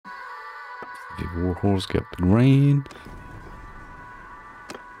The warhorse get the grain.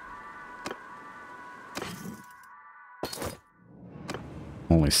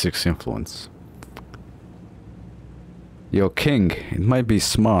 Only 6 influence. Yo, King, it might be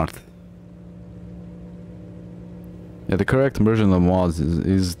smart. Yeah, the correct version of mods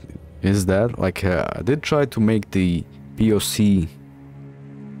is that. Like, I did try to make the POC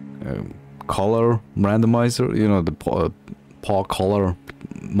color randomizer, you know, the paw color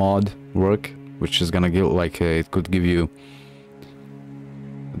mod work, which is gonna give, like, it could give you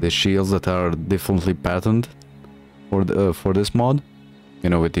the shields that are differently patterned for this mod. You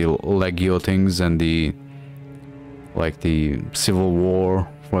know, with the Legio things and the, like, the Civil War,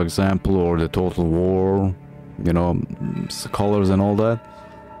 for example, or the Total War, you know, colors and all that.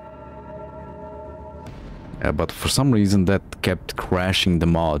 Yeah, but for some reason that kept crashing the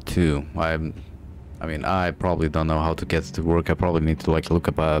mod too. I mean, I probably don't know how to get it to work. I probably need to, like, look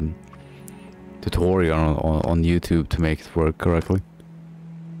up a tutorial on YouTube to make it work correctly.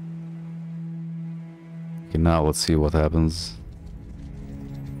 Okay, now let's see what happens.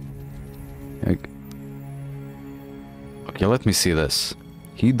 Okay, let me see this.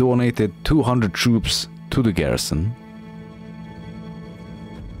 He donated 200 troops to the garrison.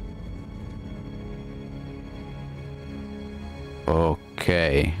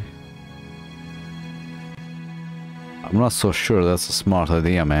 Okay. I'm not so sure that's a smart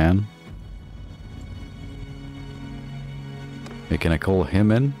idea, man. Hey, can I call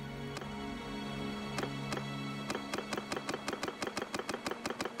him in?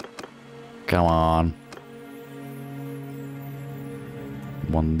 Come on.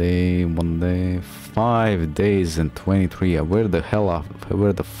 One day, 5 days and 23. Where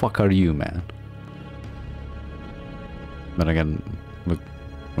the fuck are you, man? But again, look,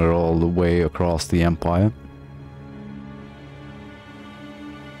 we're all the way across the empire.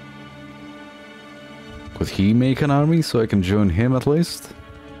 Could he make an army so I can join him at least?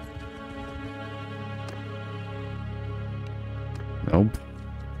 Nope.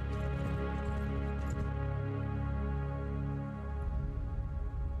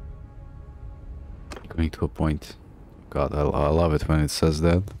 Going to a point. God, I love it when it says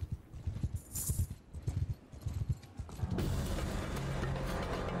that.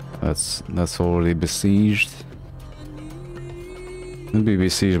 That's already besieged. It'll be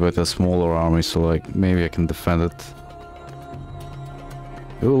besieged by a smaller army, so, like, maybe I can defend it.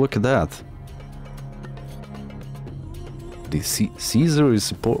 Oh, look at that. The Caesar is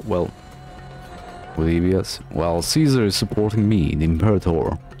support. Well, would he be us? Well, Caesar is supporting me, the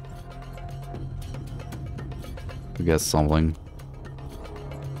Imperator. To get something.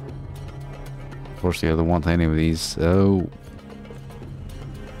 Unfortunately, I don't want any of these. Oh.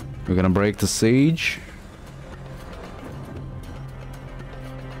 We're gonna break the siege.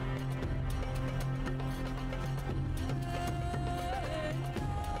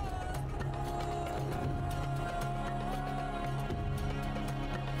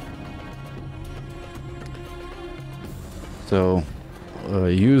 So,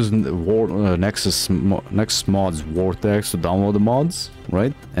 use Nexus mods Vortex to download the mods,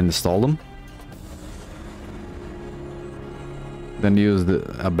 right, and install them. Then use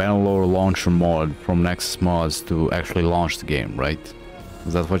a Bannerlord launcher mod from Nexus mods to actually launch the game, right?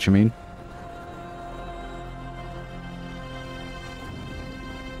 Is that what you mean?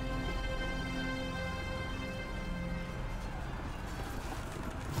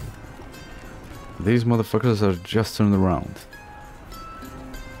 These motherfuckers are just turned around.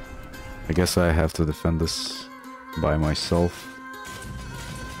 I guess I have to defend this by myself.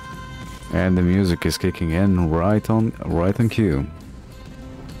 And the music is kicking in right on cue.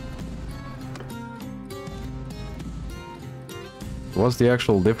 What's the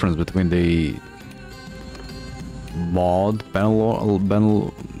actual difference between the mod Bannerlord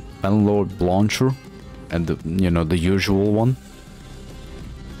launcher and the, you know, the usual one?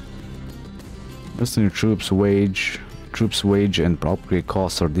 Western troops wage and upgrade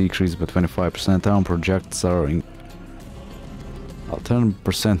costs are decreased by 25%. Town projects are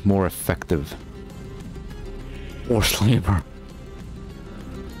 10% more effective. Forced labor.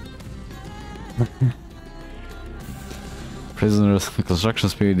 Prisoners construction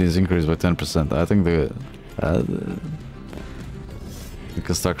speed is increased by 10%. I think the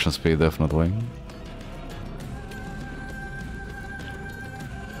construction speed definitely.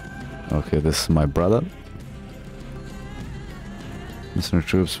 Okay, this is my brother. Mr.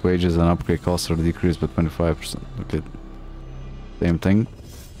 Troops wages and upgrade costs are decreased by 25%. Okay. Same thing.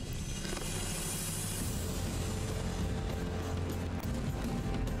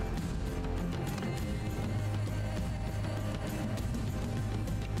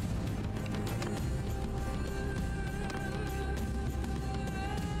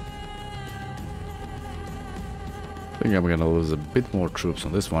 I think I'm gonna lose a bit more troops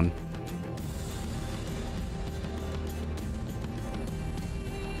on this one.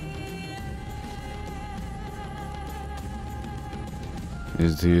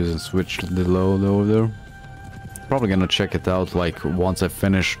 Is to use and switch the load over there. Probably gonna check it out like once I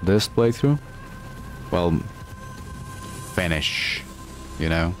finish this playthrough. Well, finish, you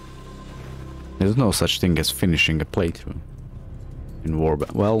know. There's no such thing as finishing a playthrough in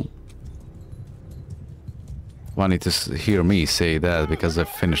Warband. Well, funny to hear me say that because I've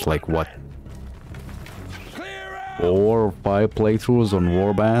finished like what, 4 or 5 playthroughs on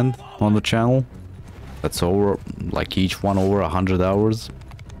Warband on the channel. That's over, like each one over 100 hours.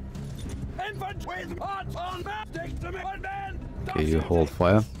 Okay, you hold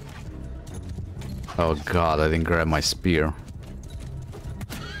fire. Oh god, I didn't grab my spear.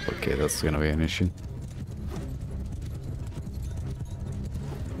 Okay, that's gonna be an issue.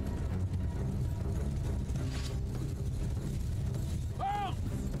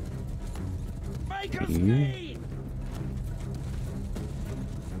 Okay.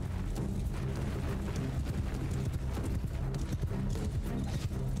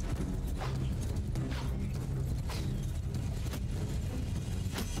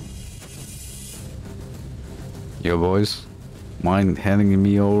 Yo boys, mind handing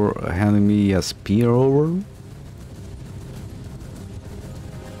me a spear over?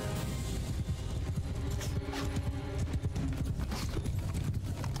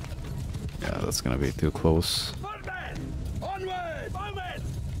 Yeah, that's gonna be too close. Onward! Moment!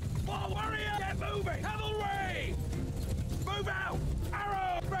 Warrior! Get moving! Cavalry! Move out!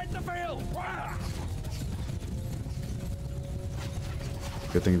 Arrow! Spread the field!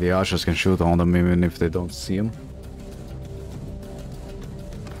 Good thing the archers can shoot on them even if they don't see them.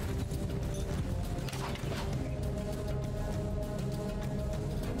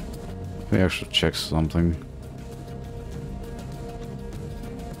 We actually check something.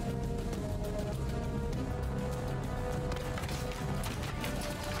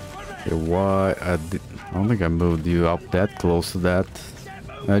 Okay, why I don't think I moved you up that close to that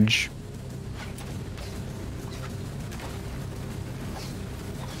edge.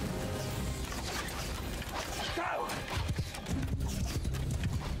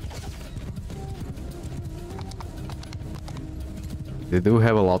 They do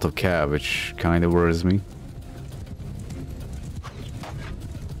have a lot of cav, which kind of worries me.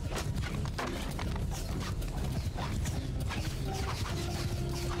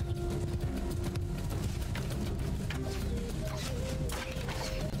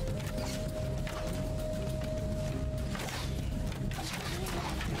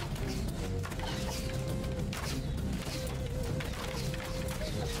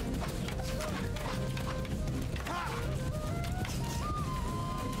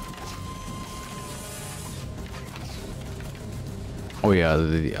 Oh yeah,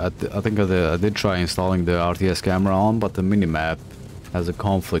 I think I did try installing the RTS camera on, but the minimap has a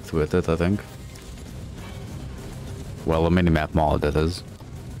conflict with it, I think. Well, a minimap mod, that is.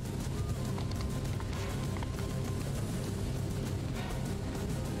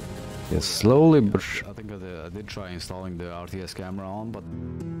 Yeah, slowly, but I think I did try installing the RTS camera on, but...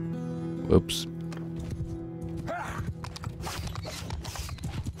 Oops.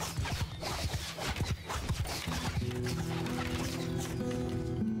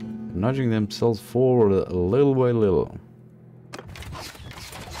 Nudging themselves forward a little by little.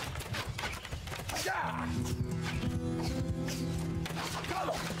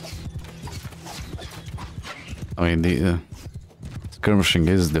 I mean, the skirmishing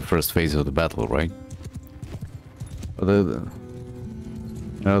is the first phase of the battle, right? But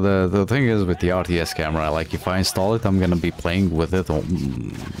the thing is with the RTS camera, like if I install it, I'm gonna be playing with it on,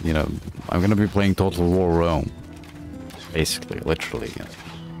 you know, I'm gonna be playing Total War Rome, basically, literally. You know.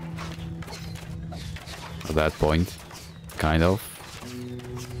 At that point, kind of.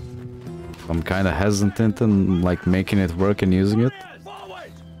 I'm kind of hesitant in like making it work and using it.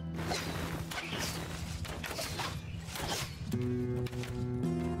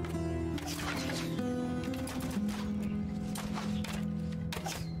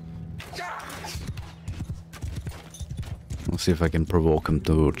 Let's see if I can provoke him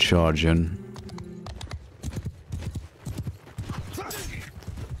to charge in.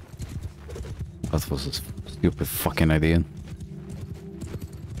 That was a stupid fucking idea.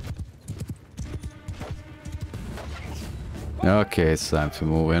 Okay, it's time to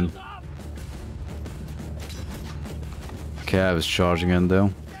move in. Cav is charging in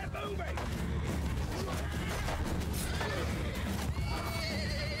though.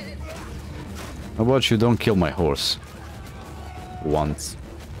 How about you don't kill my horse? Once.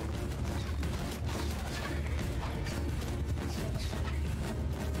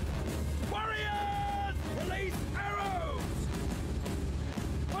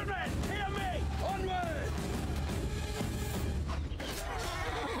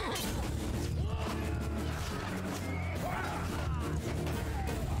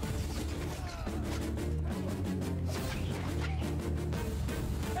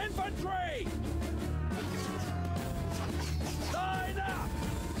 Infantry! Line up!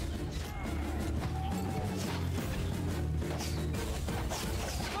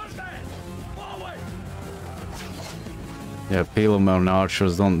 Footmen! Forward! Yeah, payload mounted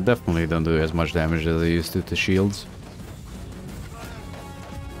archers definitely don't do as much damage as they used to shields.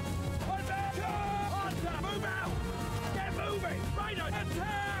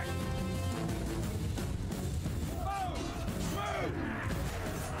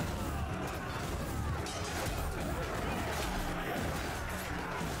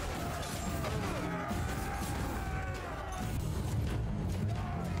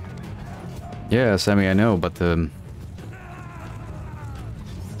 Yeah, Sammy, I know, but you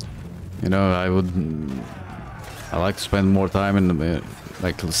know, I like to spend more time in the,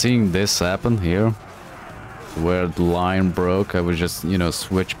 like seeing this happen here, where the line broke. I would just, you know,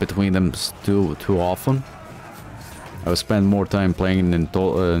 switch between them too often. I would spend more time playing in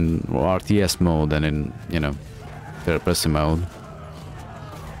RTS mode than in, you know, third person mode.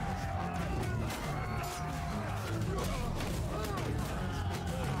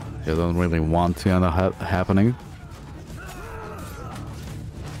 I don't really want to end up happening.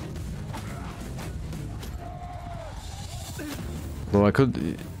 Though I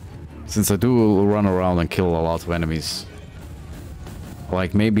could, since I do run around and kill a lot of enemies,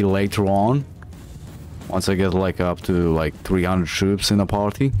 like maybe later on, once I get like up to like 300 troops in a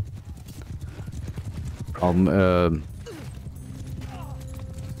party, I'll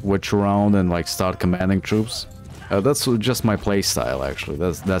switch around and like start commanding troops. That's just my play style, actually.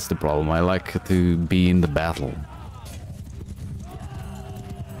 That's the problem. I like to be in the battle.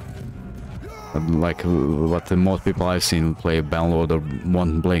 Like what most people I've seen play Bannerlord or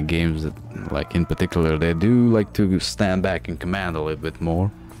want to play games that, like in particular, they do like to stand back and command a little bit more.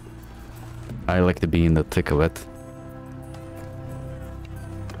 I like to be in the thick of it.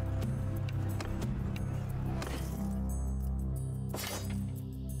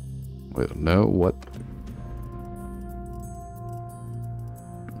 Wait, no, what?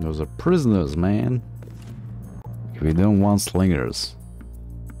 Those are prisoners, man. We don't want slingers.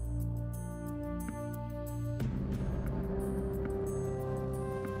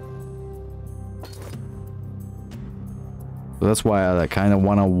 So that's why I kind of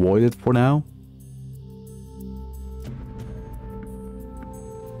want to avoid it for now.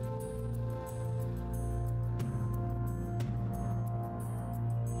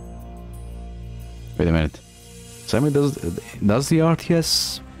 Wait a minute. Sammy, does the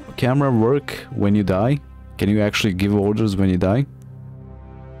RTS camera work when you die? Can you actually give orders when you die?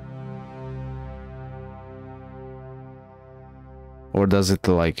 Or does it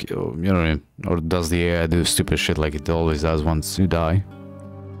like, you know, or does the AI do stupid shit like it always does once you die?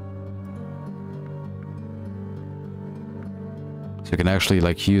 So you can actually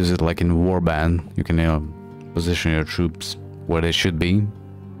like use it like in Warband. You can, you know, position your troops where they should be,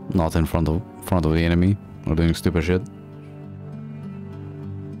 not in front of the enemy or doing stupid shit.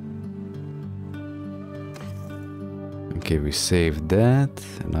 Okay, we saved that.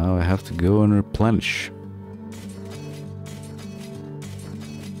 And now I have to go and replenish.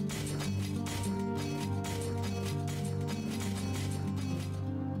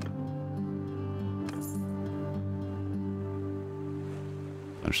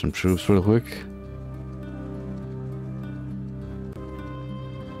 Punch some troops real quick.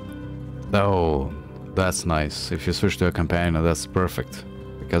 Oh, that's nice. If you switch to a companion, that's perfect.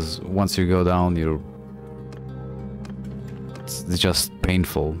 Because once you go down, it's just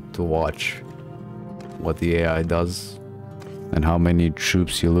painful to watch what the AI does and how many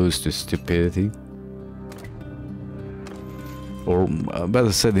troops you lose to stupidity. Or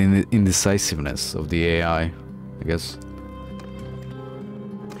better said, the indecisiveness of the AI, I guess.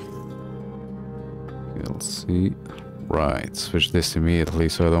 Okay, let's see. Right, switch this immediately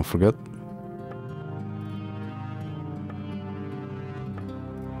so I don't forget.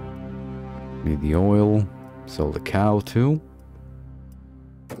 Need the oil, sell the cow too,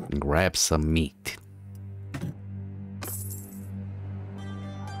 and grab some meat.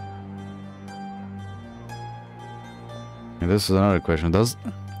 And this is another question.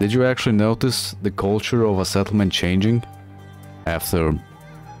 Did you actually notice the culture of a settlement changing after, I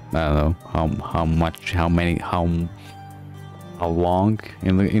don't know, how long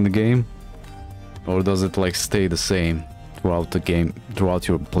in the game? Or does it like stay the same throughout the game, throughout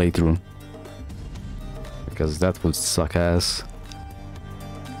your playthrough? Because that would suck ass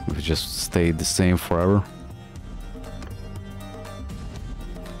if it just stayed the same forever.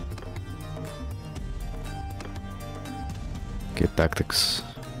 Okay, tactics.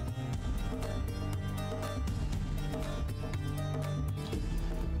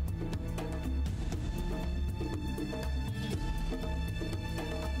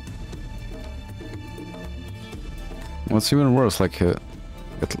 What's even worse, like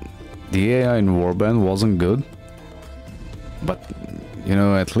the AI in Warband wasn't good, but you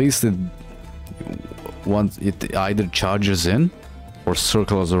know, at least it either charges in or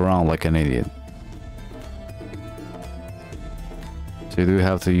circles around like an idiot. So you do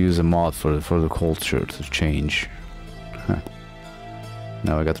have to use a mod for the culture to change. Huh.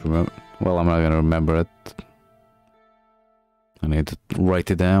 Now I got to remember. Well, I'm not gonna remember it. I need to write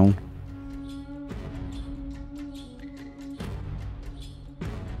it down.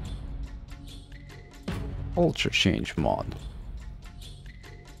 Culture change mod.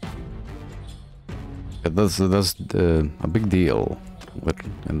 That's a big deal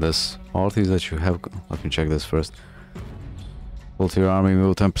in this. All these that you have. Let me check this first. To your army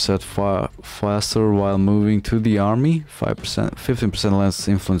move 10% faster while moving to the army. 5%, 15% less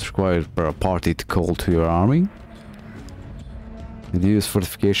influence required per party to call to your army. Reduce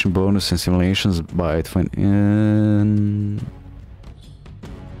fortification bonus in simulations by 20.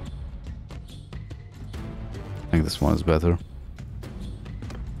 I think this one is better.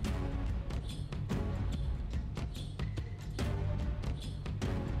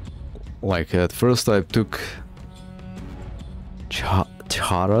 Like at first I took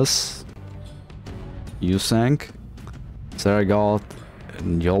Charas, Usank, Saragot,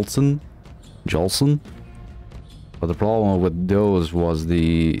 and Jolson. But the problem with those was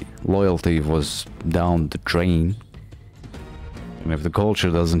the loyalty was down the drain. And if the culture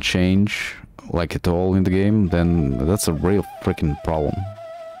doesn't change like at all in the game, then that's a real freaking problem.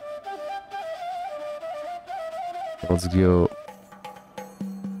 Let's go.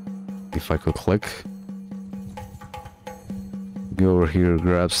 If I could click. Go over here,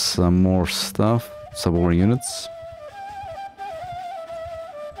 grab some more stuff, some more units.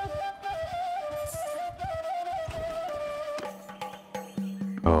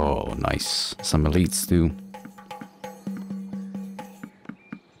 Oh, nice. Some elites too.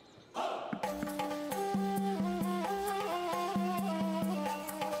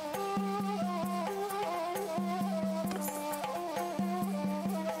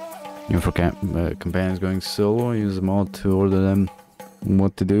 For companions going solo, use a mod to order them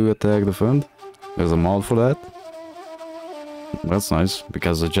what to do, attack, defend. There's a mod for that. That's nice,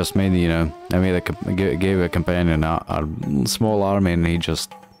 because it just made, you know, I made gave a companion a small army and he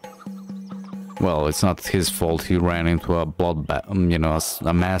just... Well, it's not his fault, he ran into a you know,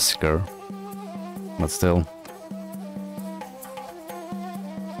 a massacre. But still.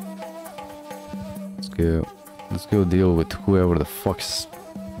 Let's go deal with whoever the fuck's...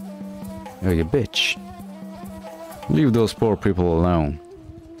 Oh, you bitch. Leave those poor people alone.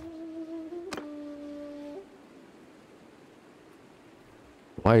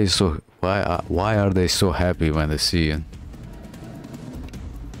 Why are they so happy when they see you?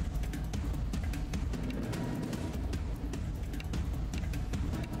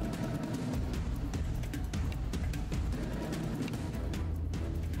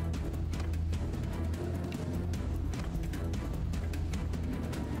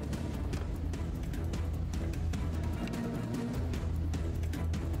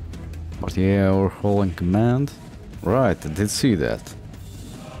 But yeah, we're holding command. Right, I did see that.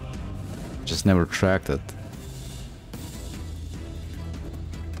 Just never tracked it.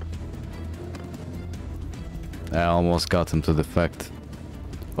 I almost got him to defect.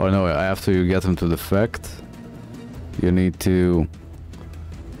 Oh no, after you get him to defect, you need to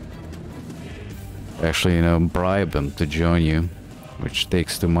actually, you know, bribe him to join you, which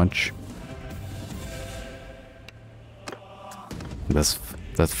takes too much.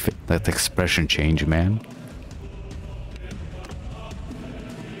 That expression change, man.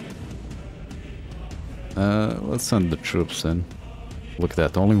 Let's send the troops in. Look at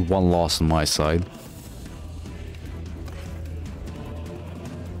that, only one loss on my side.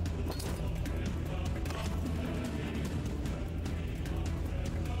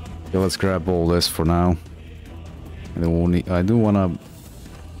 Okay, let's grab all this for now. And then we'll need, I do want to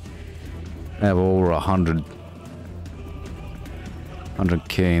have over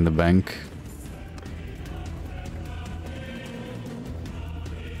 100k in the bank.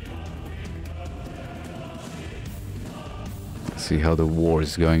 Let's see how the war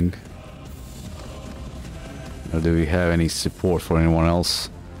is going. Or do we have any support for anyone else?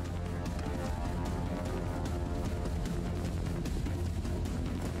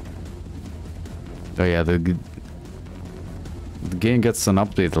 Oh yeah, the game gets an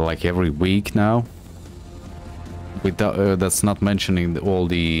update like every week now. Without, that's not mentioning all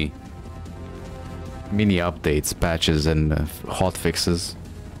the mini updates, patches, and hot fixes.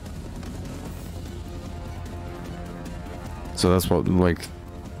 So that's what, like,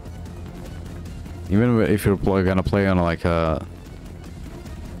 Even if you're gonna play on like a...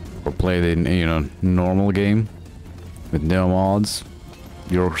 or play it in, you know, normal game with no mods,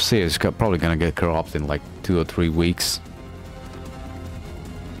 your save is probably gonna get corrupted in like 2 or 3 weeks.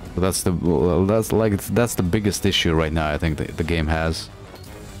 So that's the biggest issue right now. I think the game has.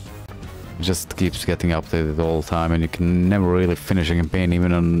 It just keeps getting updated all the time, and you can never really finish a campaign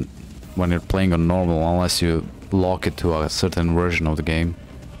even on when you're playing on normal unless you lock it to a certain version of the game,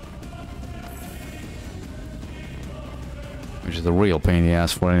 which is a real pain in the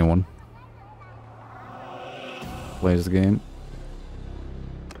ass for anyone who plays the game.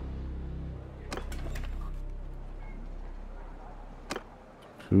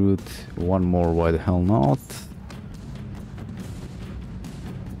 Recruit one more, why the hell not?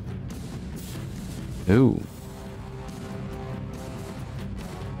 Ooh.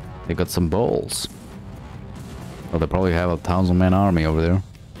 They got some balls. Well, they probably have a 1,000-man army over there.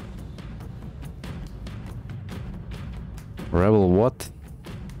 Rebel what?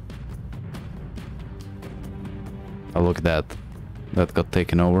 Oh, look at that. That got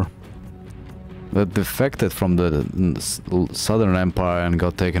taken over. That defected from the Southern Empire and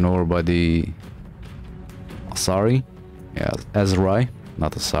got taken over by the Asari. Yeah, Azrai,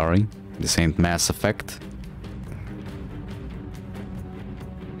 not Asari. This ain't Mass Effect.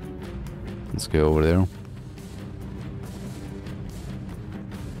 Let's go over there.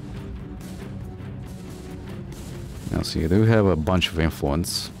 Now see, they have a bunch of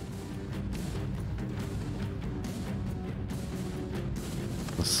influence.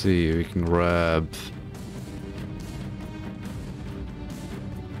 Let's see, we can grab...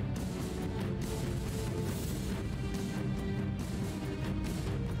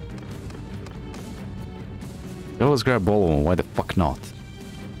 Yeah, let's grab all of them, why the fuck not?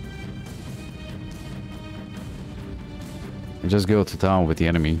 And just go to town with the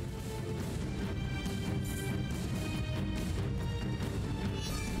enemy.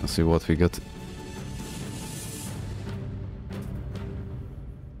 Let's see what we got.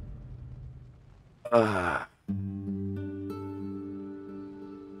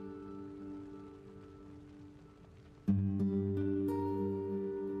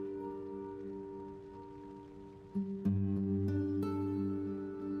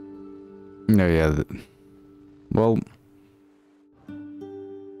 No, yeah. Well,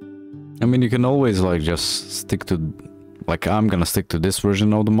 I mean, you can always like just stick to, like, I'm gonna stick to this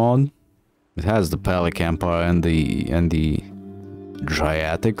version of the mod. It has the Palic Empire and the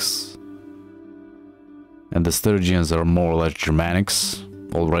Dryatics, and the Sturgians are more or less Germanics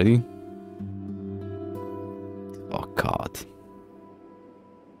already. Oh god!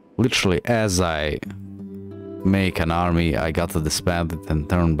 Literally, as I make an army, I got to disband it and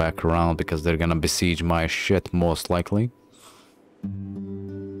turn back around because they're gonna besiege my shit most likely.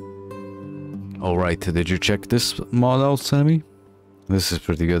 Alright, did you check this mod out, Sammy? This is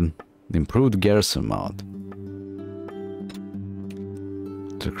pretty good. The improved garrison mod.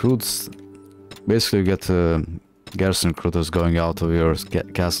 The recruits... Basically you get garrison recruiters going out of your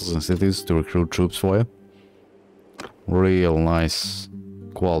castles and cities to recruit troops for you. Real nice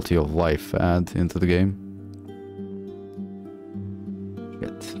quality of life add into the game.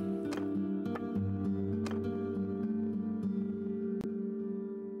 Good.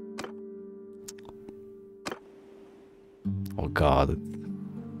 Oh god.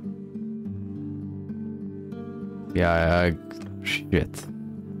 Yeah, shit.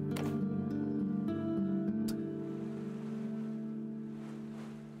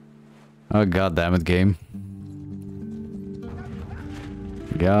 Oh god damn it, game.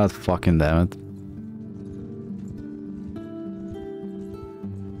 God fucking damn it.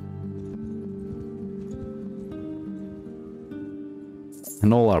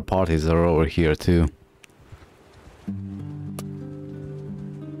 And all our parties are over here too.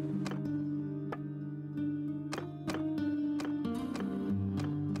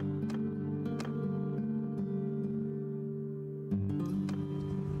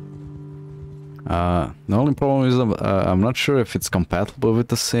 The only problem is I'm not sure if it's compatible with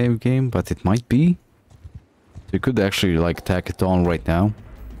the save game, but it might be. So you could actually like tack it on right now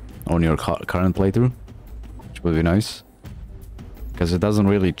on your current playthrough, which would be nice. Because it doesn't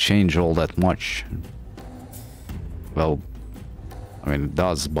really change all that much. Well, I mean it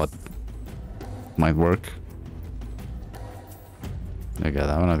does, but it might work. Oh god,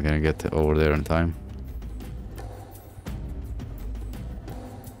 I'm not gonna get over there in time.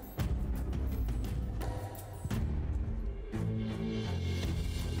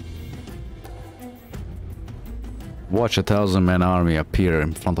 Watch a 1,000-man army appear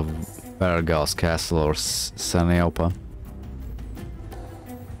in front of Vargas Castle or Saneopa.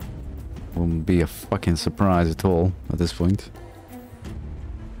 Wouldn't be a fucking surprise at all at this point.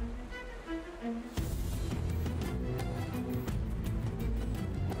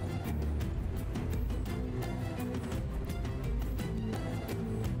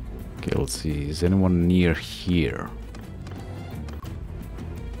 Okay, let's see. Is anyone near here?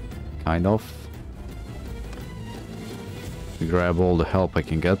 Kind of. Grab all the help I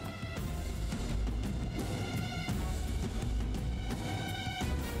can get.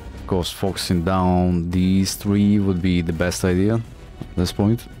 Of course, focusing down these three would be the best idea at this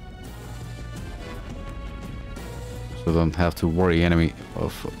point. So don't have to worry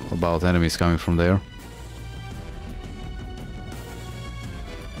about enemies coming from there.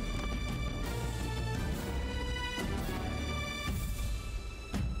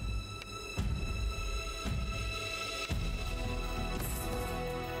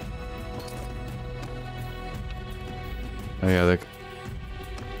 Yeah,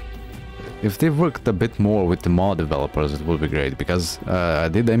 if they worked a bit more with the mod developers, it would be great, because I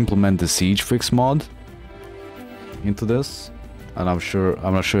did implement the siege fix mod into this, and I'm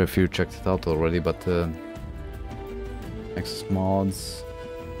not sure if you checked it out already, but access mods.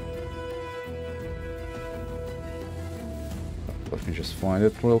 Let me just find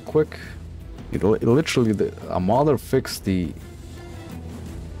it real quick. It literally, a modder fixed the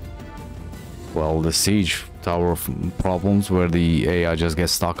siege tower problems where the AI just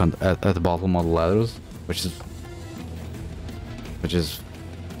gets stuck at the bottom of the ladders, which is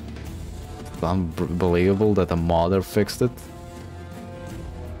unbelievable that a modder fixed it,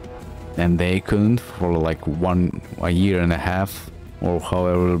 and they couldn't for like a year and a half or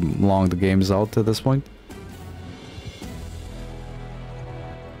however long the game is out at this point.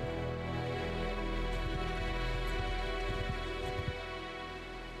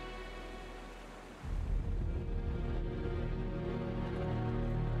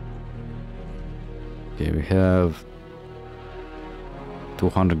 Okay, we have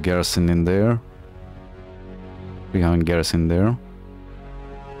 200 garrison in there, 300 garrison there.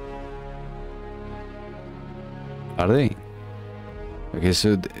 Are they? Okay,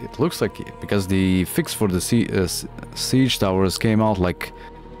 so it looks like, because the fix for the siege towers came out like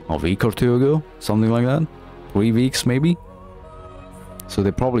a week or two ago, something like that, 3 weeks maybe. So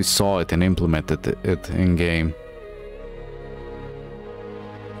they probably saw it and implemented it in game.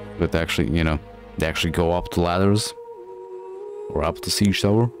 But actually, you know, they actually go up the ladders or up the siege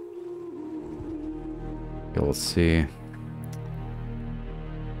tower. Okay, let's see.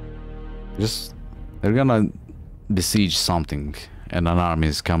 They're gonna besiege something, and an army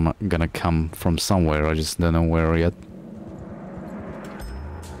is gonna come from somewhere. I just don't know where yet.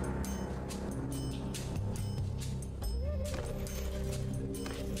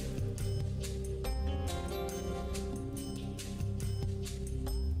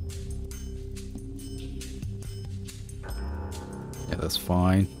 Yeah, that's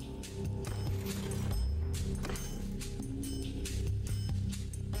fine.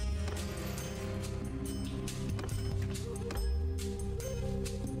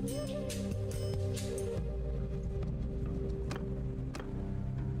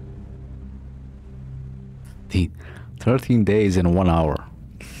 The 13 days in 1 hour.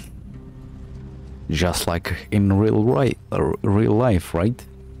 Just like in real life, right?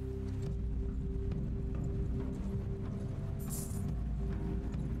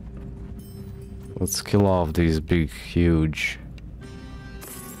 Let's kill off these big, huge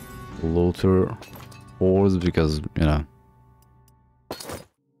looter hordes, because, you know,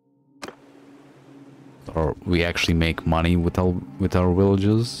 or we actually make money with our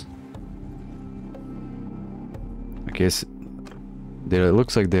villages. I guess it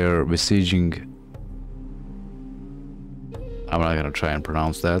looks like they're besieging. I'm not gonna try and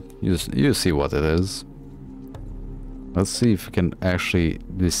pronounce that. You see what it is. Let's see if we can actually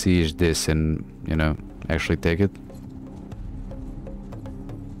besiege this and, you know, actually take it.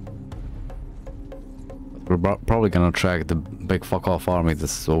 We're probably gonna track the big fuck off army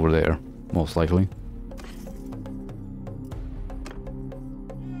that's over there, most likely.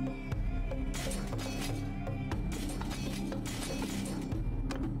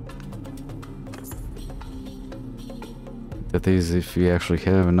 That is, if we actually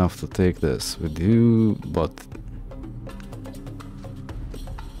have enough to take this. We do, but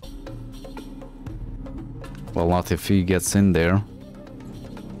well, not if he gets in there.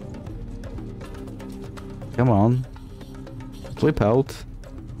 Come on. Flip out.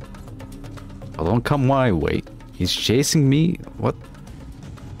 Oh, don't come my way. He's chasing me? What?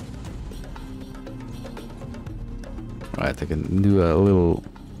 Right, I can do a little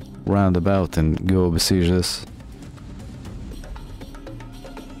roundabout and go besiege this.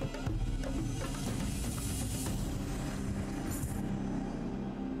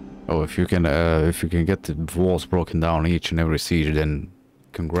 Oh, if you can get the walls broken down each and every siege, then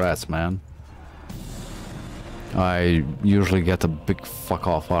congrats, man. I usually get a big fuck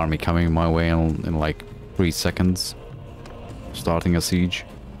off army coming my way in like 3 seconds. Starting a siege.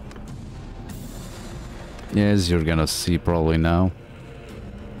 Yes, you're gonna see probably now.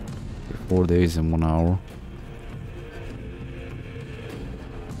 4 days and 1 hour.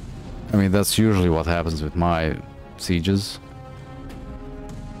 I mean, that's usually what happens with my sieges.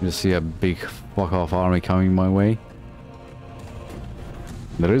 You see a big fuck off army coming my way.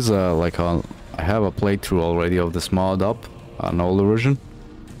 There is a I have a playthrough already of this mod up, an older version.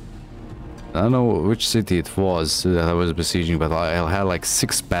 I don't know which city it was that I was besieging, but I had like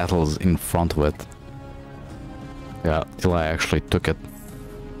 6 battles in front of it. Yeah, till I actually took it.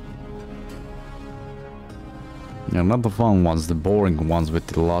 Yeah, not the fun ones, the boring ones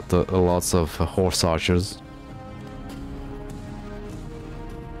with lots of horse archers.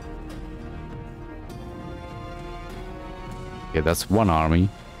 Okay, that's one army.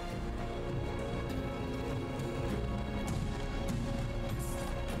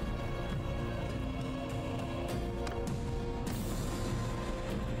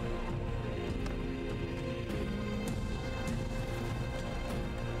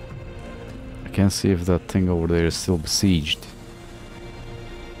 I can't see if that thing over there is still besieged.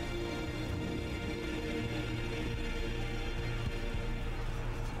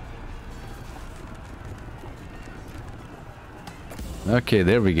 Okay,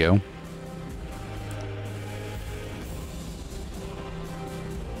 there we go.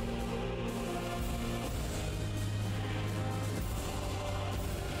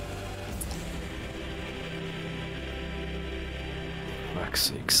 Back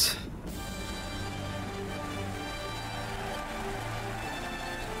 6.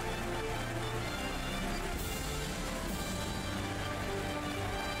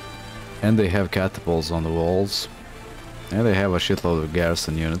 And they have catapults on the walls. And they have a shitload of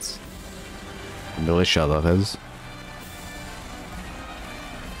garrison units. Militia, that is.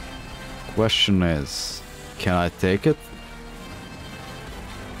 Question is, can I take it?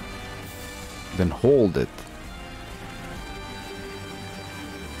 Then hold it.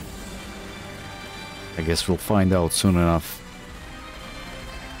 I guess we'll find out soon enough.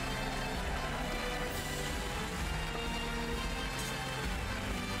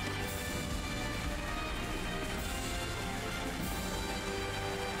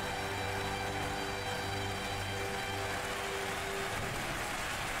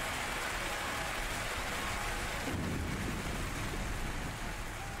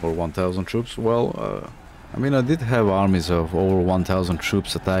 Or 1,000 troops. Well, I mean, I did have armies of over 1,000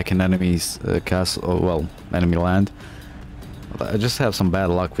 troops attacking enemies castle, well, enemy land. But I just have some bad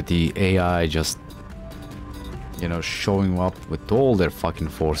luck with the AI just, you know, showing up with all their fucking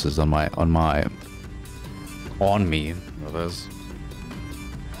forces on me. That is.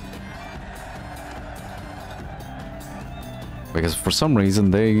 Because for some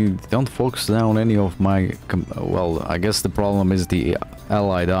reason they don't focus down any of my... well, I guess the problem is the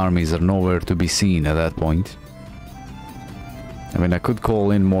allied armies are nowhere to be seen at that point. I mean, I could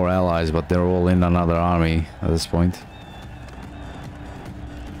call in more allies, but they're all in another army at this point.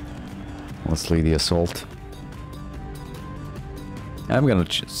 Let's lead the assault. I'm gonna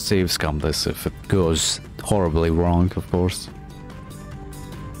save scum this if it goes horribly wrong, of course.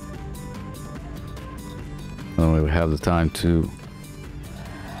 Then we have the time to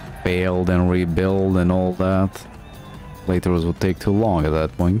fail, then rebuild and all that. Later it would take too long at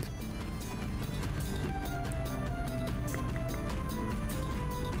that point.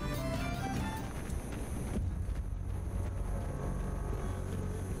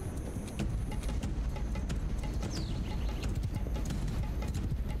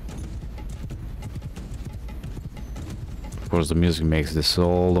 Of course, the music makes this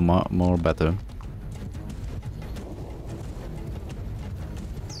all the more better.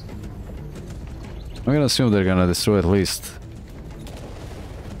 I'm gonna assume they're gonna destroy at least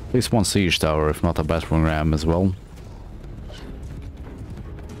one siege tower, if not a battering ram as well.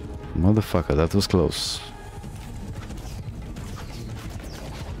 Motherfucker, that was close.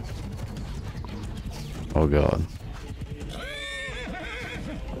 Oh god.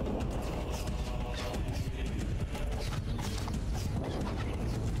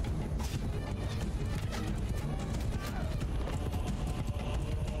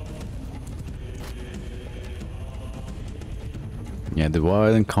 Yeah,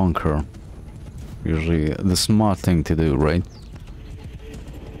 divide and conquer. Usually the smart thing to do, right?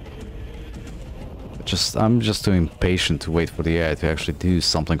 I'm just too impatient to wait for the AI to actually do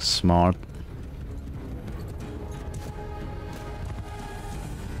something smart.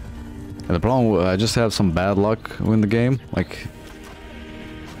 And the problem, I just have some bad luck in the game. Like,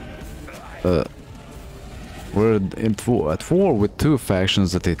 we're at war with two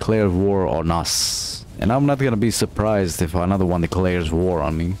factions that declare war on us. And I'm not gonna be surprised if another one declares war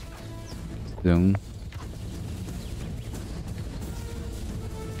on me soon.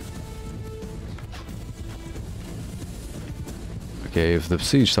 Okay, if the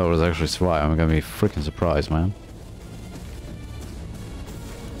siege towers actually survive, I'm gonna be freaking surprised, man.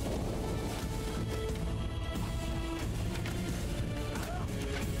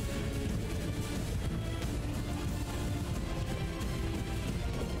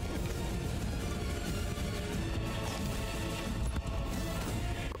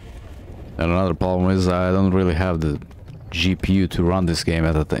 And another problem is I don't really have the GPU to run this game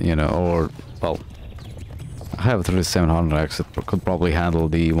at a you know, or, well, I have 3700X that could probably handle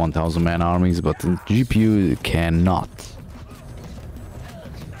the 1000 man armies, but the GPU cannot.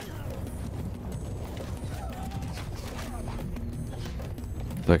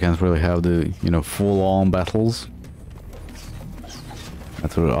 So I can't really have the, you know, full-on battles. I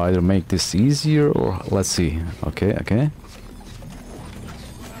have to either make this easier or, let's see. Okay, okay.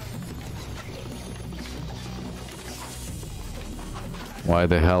 Why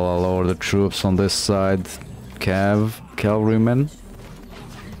the hell I lower the troops on this side? Cavalrymen?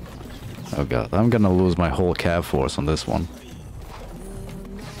 Oh god, I'm gonna lose my whole cav force on this one.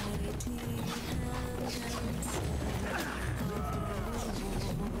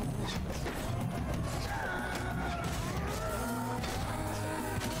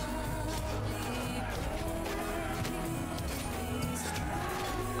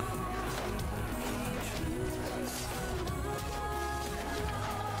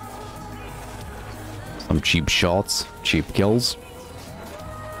 Some cheap shots, cheap kills.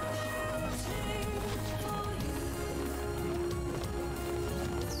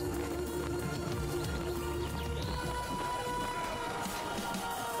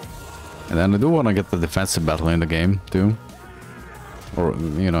 And then I do want to get the defensive battle in the game too. Or,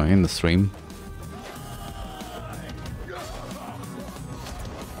 you know, in the stream.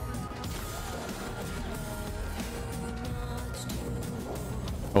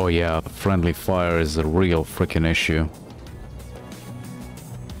 Oh yeah, friendly fire is a real freaking issue.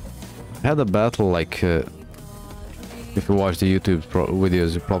 I had a battle like, if you watch the YouTube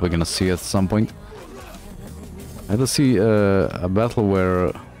videos, you're probably gonna see it at some point. I had to see a battle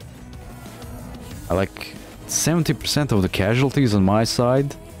where like 70% of the casualties on my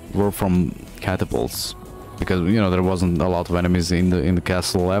side were from catapults, because you know there wasn't a lot of enemies in the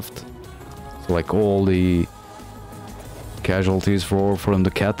castle left. So like all the casualties from the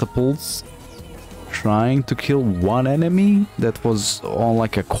catapults trying to kill one enemy that was on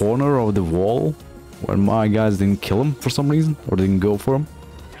like a corner of the wall where my guys didn't kill him for some reason, or didn't go for him.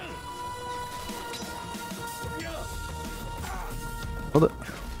 What the?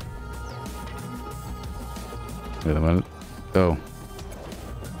 Wait a minute. Oh.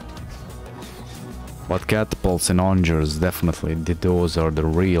 But catapults and ongers, definitely, those are the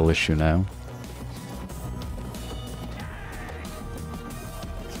real issue now.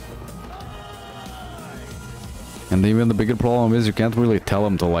 And even the bigger problem is you can't really tell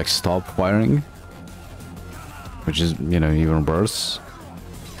them to like stop firing, which is, you know, even worse.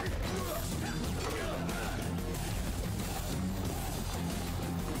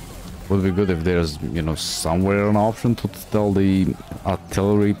 Would be good if there's, you know, somewhere an option to tell the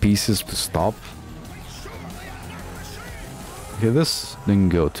artillery pieces to stop. Okay, this didn't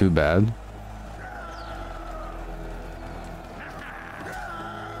go too bad.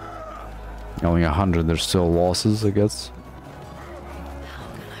 Only 100, there's still losses, I guess.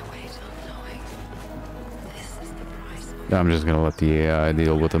 Yeah, I'm just gonna let the AI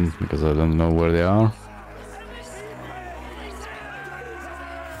deal with them, because I don't know where they are.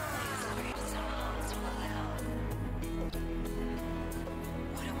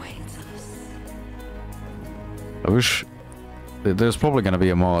 I wish... There's probably gonna be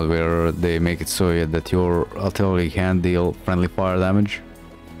a mod where they make it so that your artillery can deal friendly fire damage.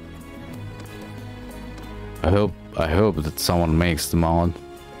 I hope that someone makes the mod,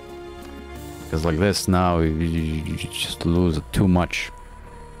 because like this now you just lose too much.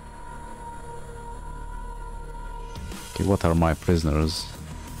 Okay, what are my prisoners?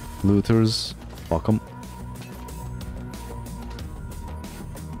 Looters? Fuck 'em.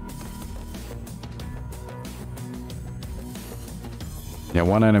 Yeah,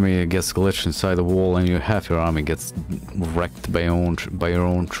 one enemy gets glitched inside the wall and half your army gets wrecked by your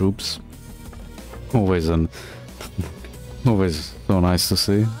own troops. Always always so nice to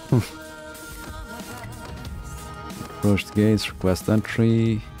see. Approach the gates, request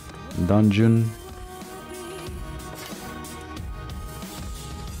entry. dungeon.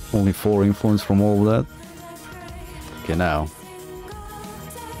 Only 4 influence from all of that. Okay, now.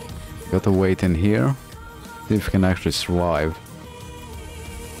 Gotta wait in here. See if we can actually survive.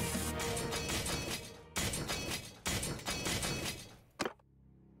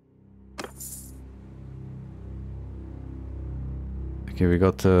 Okay, we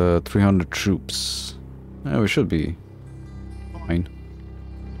got 300 troops. Yeah, we should be fine.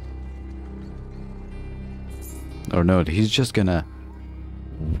 Or no, he's just gonna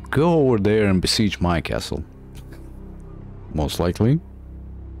go over there and besiege my castle. Most likely.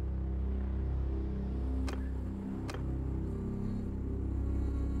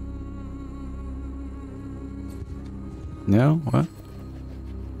 No? What?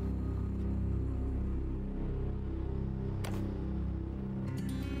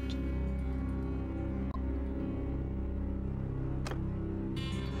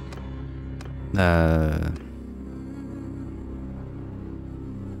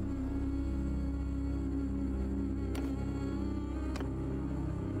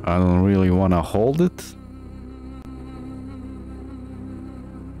 I don't really want to hold it.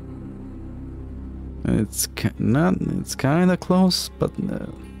 It's kind of close, but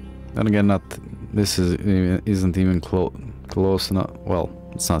then again, not. This isn't even close enough. Well,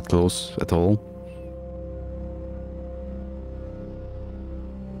 it's not close at all.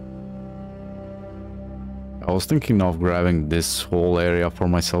 I was thinking of grabbing this whole area for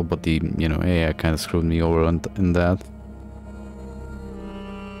myself, but the AI kind of screwed me over in that.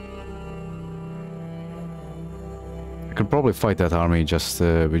 I could probably fight that army. Just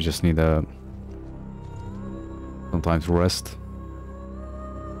we just need some time to rest.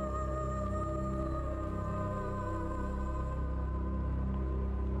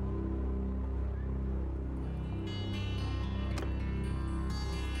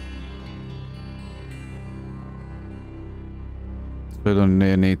 We don't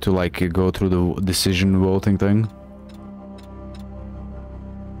need to like go through the decision voting thing.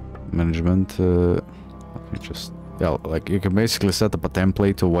 Management. Let me just. Yeah, like you can basically set up a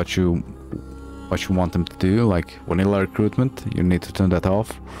template of what you want them to do, like vanilla recruitment. You need to turn that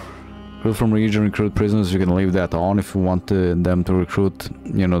off. Recruit from region, recruit prisoners. You can leave that on if you want them to recruit,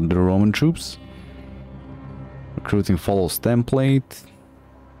 the Roman troops. Recruiting follows template.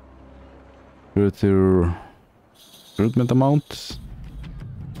 Recruitment amount.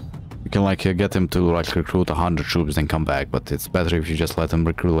 You can like get them to like recruit 100 troops then come back, but it's better if you just let them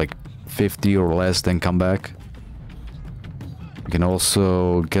recruit like 50 or less then come back. You can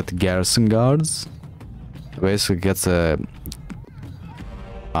also get garrison guards. Basically gets a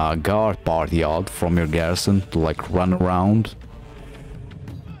guard party out from your garrison to like run around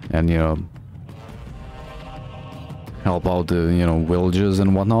and help out the villages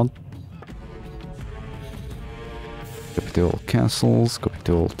and whatnot. Capital castles,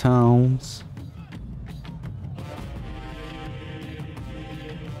 capital towns.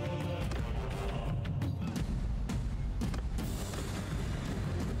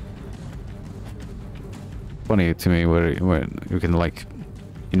 Funny to me where you can like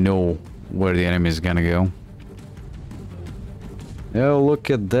where the enemy is gonna go. Oh, look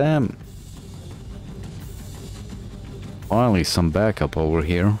at them. Finally some backup over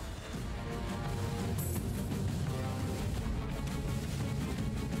here.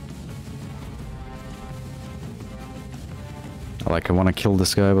 Like I want to kill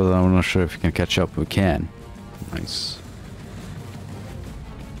this guy, but I'm not sure if we can catch up. We can. Nice.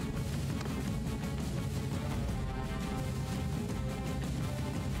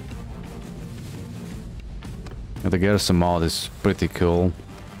 The garrison mod is pretty cool,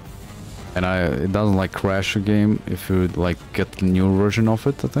 and it doesn't like crash a game if you like get the new version of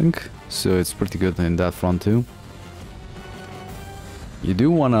it, I think. So it's pretty good in that front too. You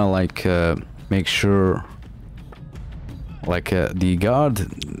do wanna like make sure like the guard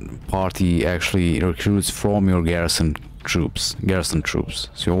party actually recruits from your garrison troops.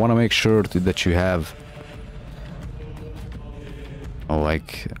 So you wanna make sure that you have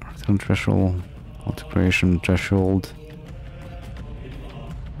like threshold. Integration threshold.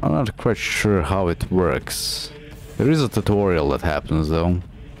 I'm not quite sure how it works. There is a tutorial that happens though,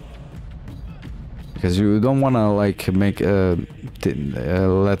 because you don't want to like make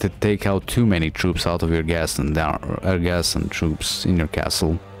let it take out too many troops out of your garrison troops in your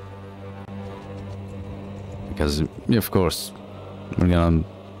castle, because of course we're gonna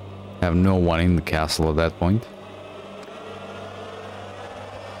have no one in the castle at that point.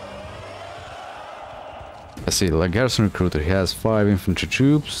 Let's see, like garrison recruiter, he has 5 infantry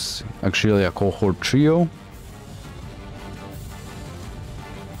troops, actually a cohort trio.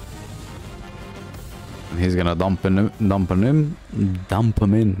 he's gonna dump him in.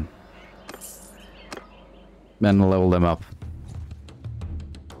 And level them up.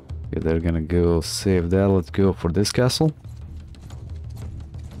 Okay, they're gonna go save that. Let's go for this castle.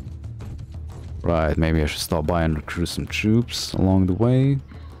 Right, maybe I should stop by and recruit some troops along the way.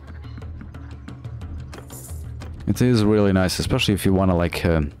 It is really nice, especially if you wanna like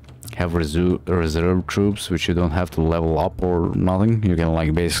have reserve troops, which you don't have to level up or nothing. You can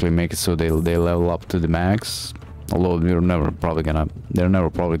like basically make it so they level up to the max. Although they're never probably gonna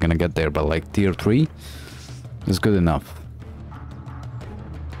get there, but like tier 3 is good enough.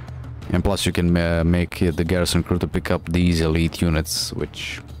 And plus you can make the garrison crew to pick up these elite units,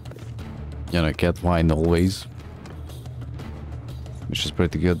 which you know you can't find always, which is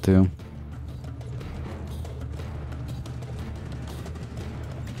pretty good too.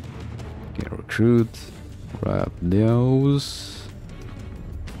 Okay, recruit, grab those.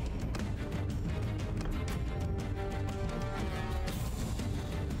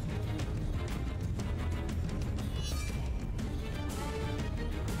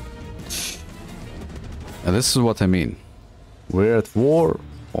 And this is what I mean. We're at war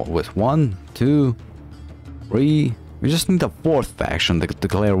with 1, 2, 3. We just need a 4th faction to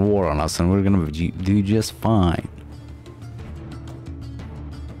declare war on us, and we're gonna do just fine.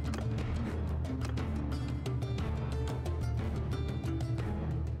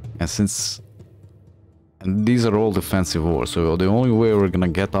 And these are all defensive wars, so the only way we're gonna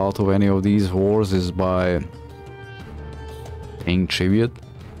get out of any of these wars is by paying tribute.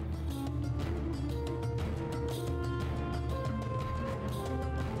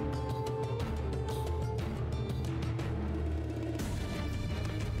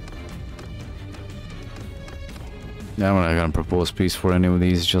 Yeah, I'm not gonna propose peace for any of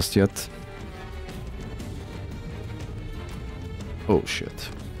these just yet. Oh shit.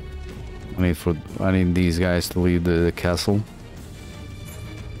 I need these guys to leave the castle.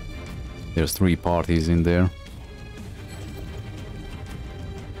 There's 3 parties in there.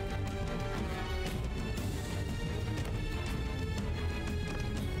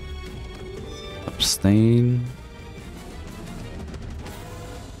 Abstain.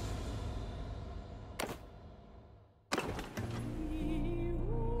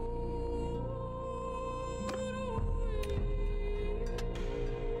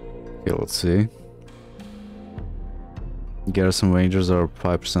 Okay, let's see. Garrison wagers are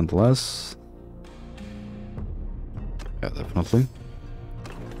 5% less. Yeah, definitely.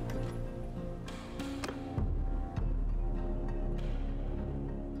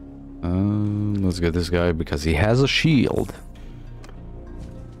 Let's get this guy because he has a shield.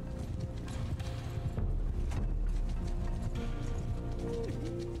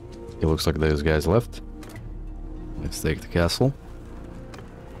 It looks like those guys left. Let's take the castle.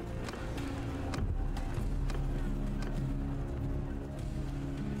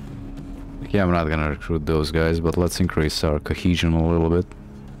 Yeah, I'm not gonna recruit those guys, but let's increase our cohesion a little bit.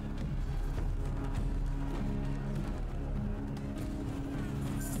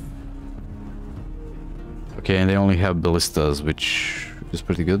 Okay, and they only have ballistas, which is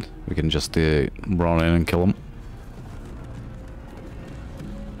pretty good. We can just run in and kill them.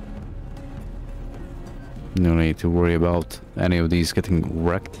 No need to worry about any of these getting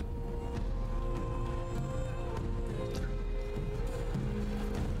wrecked.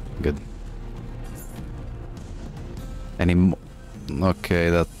 Good. Okay,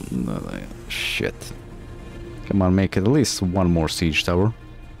 that... shit. Come on, make it at least 1 more siege tower.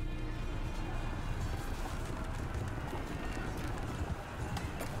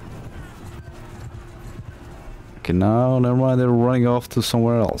 Okay, now, never mind, they're running off to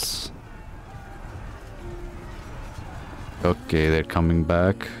somewhere else. Okay, they're coming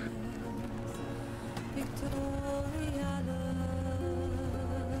back.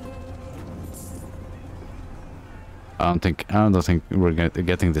 I don't think we're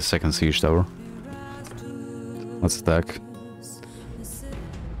getting the 2nd siege tower. Let's attack.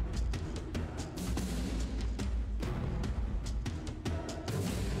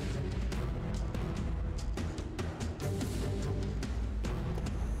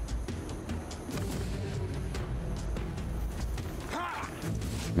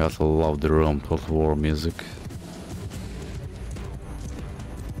 Gotta love the Rome Total War music.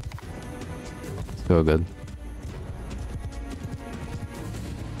 So good.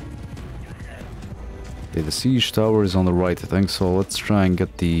 Okay, the siege tower is on the right, I think, so let's try and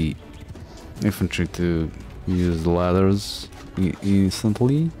get the infantry to use the ladders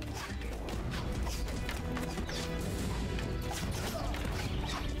instantly.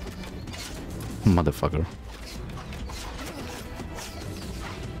 Motherfucker.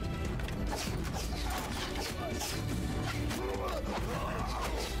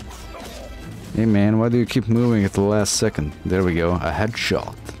 Hey man, why do you keep moving at the last second? There we go, a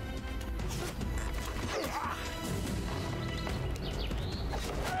headshot.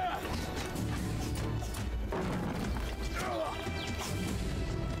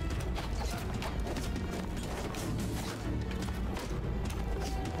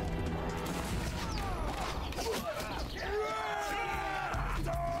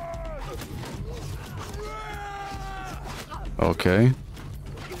 Okay.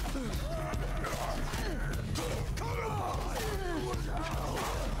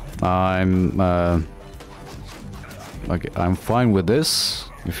 I'm fine with this.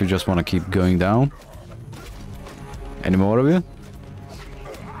 If you just want to keep going down. Any more of you?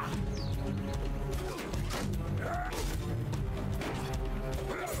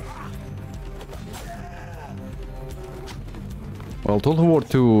 Well, Total War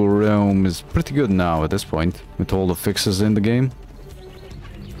 2 Realm is pretty good now at this point, with all the fixes in the game.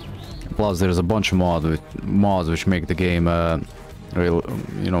 Plus, there's a bunch of mods which make the game, real,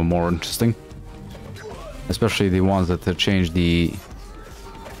 you know, more interesting. Especially the ones that change the,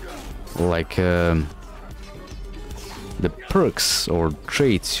 like, the perks or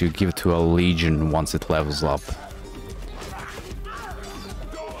traits you give to a legion once it levels up.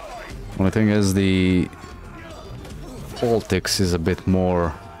 Only thing is the politics is a bit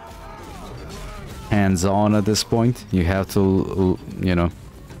more hands-on at this point. You have to, you know,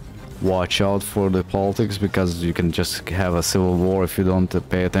 watch out for the politics because you can just have a civil war if you don't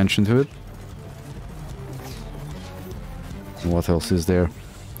pay attention to it. What else is there?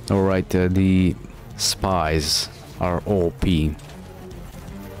 Alright, the spies are OP.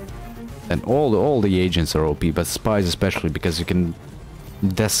 And all the agents are OP, but spies especially because you can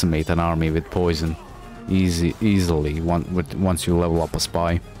decimate an army with poison easily once you level up a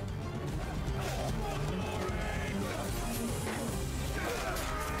spy.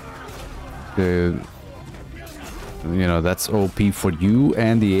 You know, that's OP for you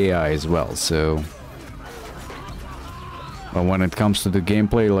and the AI as well, so... But when it comes to the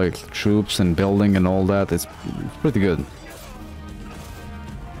gameplay, like troops and building and all that, it's pretty good.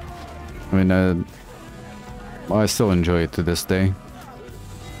 I mean, I still enjoy it to this day.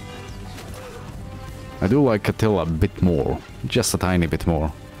 I do like Attila a bit more, just a tiny bit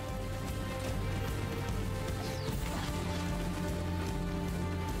more.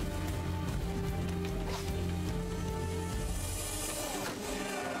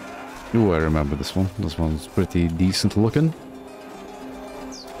 Ooh, I remember this one. This one's pretty decent looking.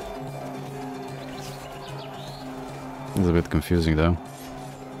 It's a bit confusing though.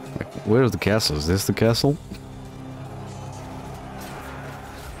 Like, where's the castle? Is this the castle?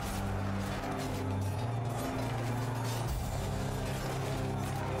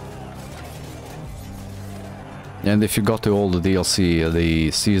 And if you got to all the DLC, the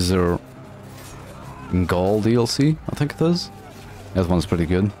Caesar Gaul DLC, I think it is. That one's pretty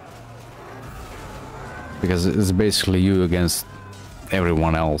good. Because it's basically you against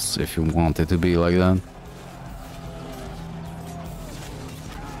everyone else, if you want it to be like that.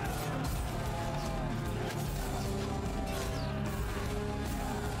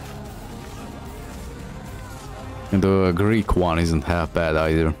 And the Greek one isn't half bad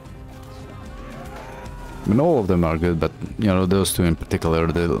either. I mean, all of them are good, but, you know, those two in particular,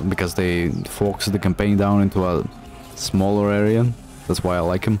 because they focus the campaign down into a smaller area. That's why I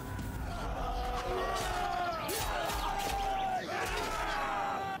like them.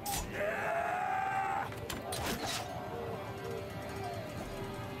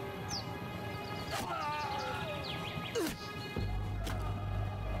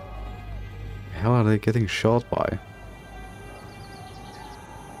 The hell are they getting shot by?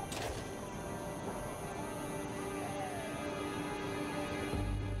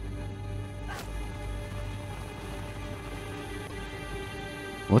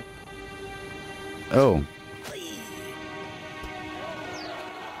 What? Oh.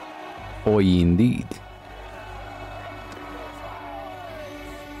 Oi, indeed.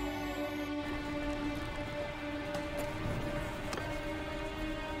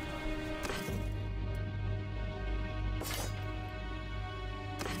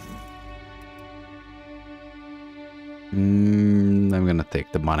 I'm gonna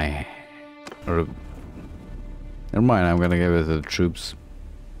take the money. Or... Never mind, I'm gonna give it to the troops.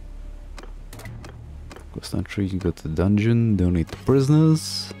 Quest entry, you go to the dungeon, donate to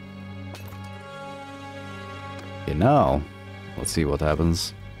prisoners. Okay, now, let's see what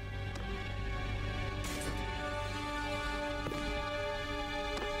happens.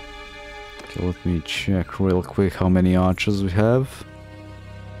 Okay, let me check real quick how many archers we have.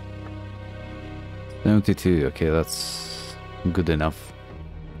 72, okay, that's good enough.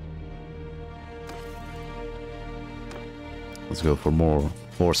 Let's go for more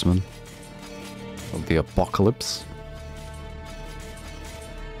horsemen of the apocalypse.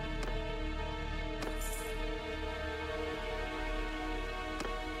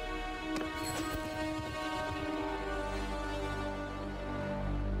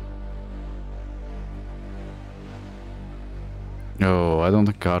 Oh, I don't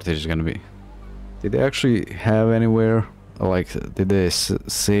think Carthage is gonna be. Did they actually have anywhere, like, did they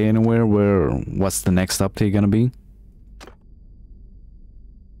say anywhere where, what's the next update gonna be?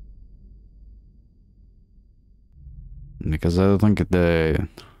 Because I don't think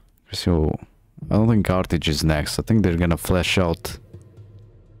so I don't think Carthage is next. I think they're gonna flesh out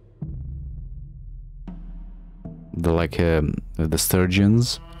the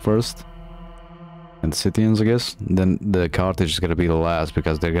Sturgians first. And Scythians, I guess. Then the Carthage is gonna be the last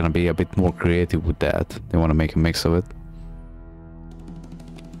because they're gonna be a bit more creative with that. They want to make a mix of it.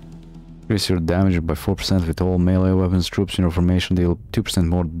 Increase your damage by 4% with all melee weapons. Troops in your formation deal 2%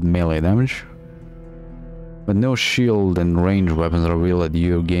 more melee damage. But no shield and range weapons are wielded,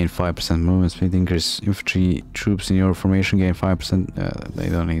 you gain 5% movement speed. Increase infantry troops in your formation gain 5%. They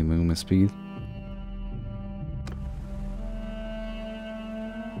don't need movement speed.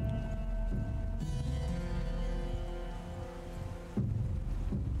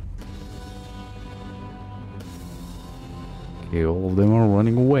 Okay, all of them are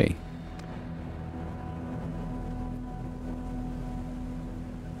running away.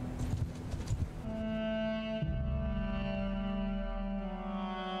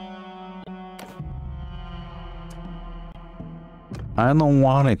 I don't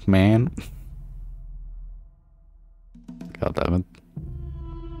want it, man. God damn it.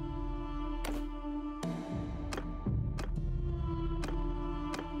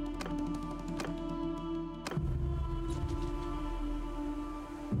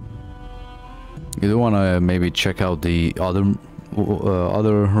 You do want to maybe check out the other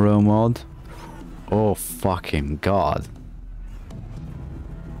row mod. Oh fucking god.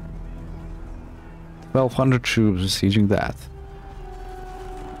 1200 troops besieging that.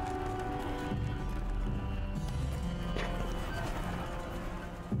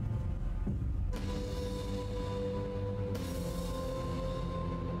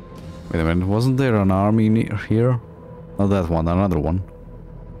 Wait a minute, wasn't there an army near here? Not that one, another one.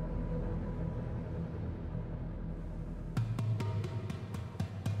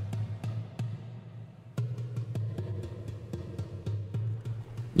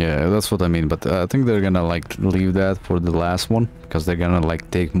 Yeah, that's what I mean, but I think they're gonna like leave that for the last one because they're gonna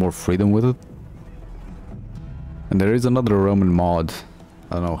like take more freedom with it. And there is another Roman mod,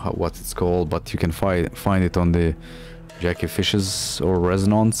 I don't know what it's called, but you can find it on the Jackie Fish's or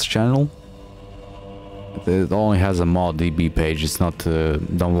Resonance channel. It only has a mod DB page, it's not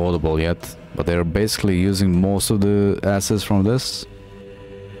downloadable yet, but they're basically using most of the assets from this.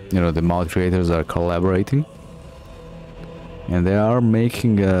 You know, the mod creators are collaborating. And they are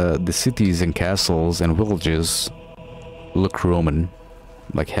making the cities and castles and villages look Roman,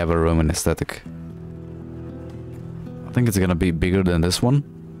 like have a Roman aesthetic. I think it's gonna be bigger than this one,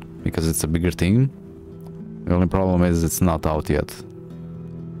 because it's a bigger team. The only problem is it's not out yet.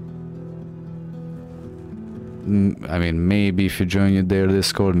 I mean, maybe if you join their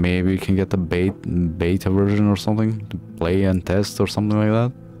Discord, maybe you can get a beta version or something to play and test or something like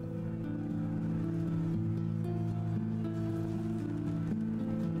that.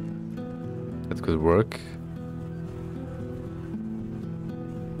 That could work.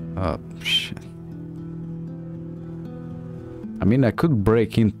 Oh, shit. I mean, I could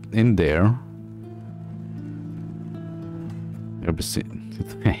break in there.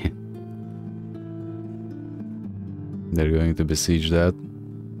 They're going to besiege that.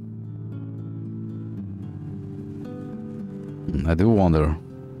 I do wonder,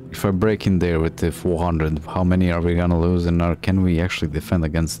 if I break in there with the 400, how many are we gonna lose, and can we actually defend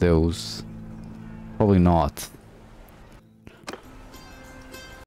against those? Probably not.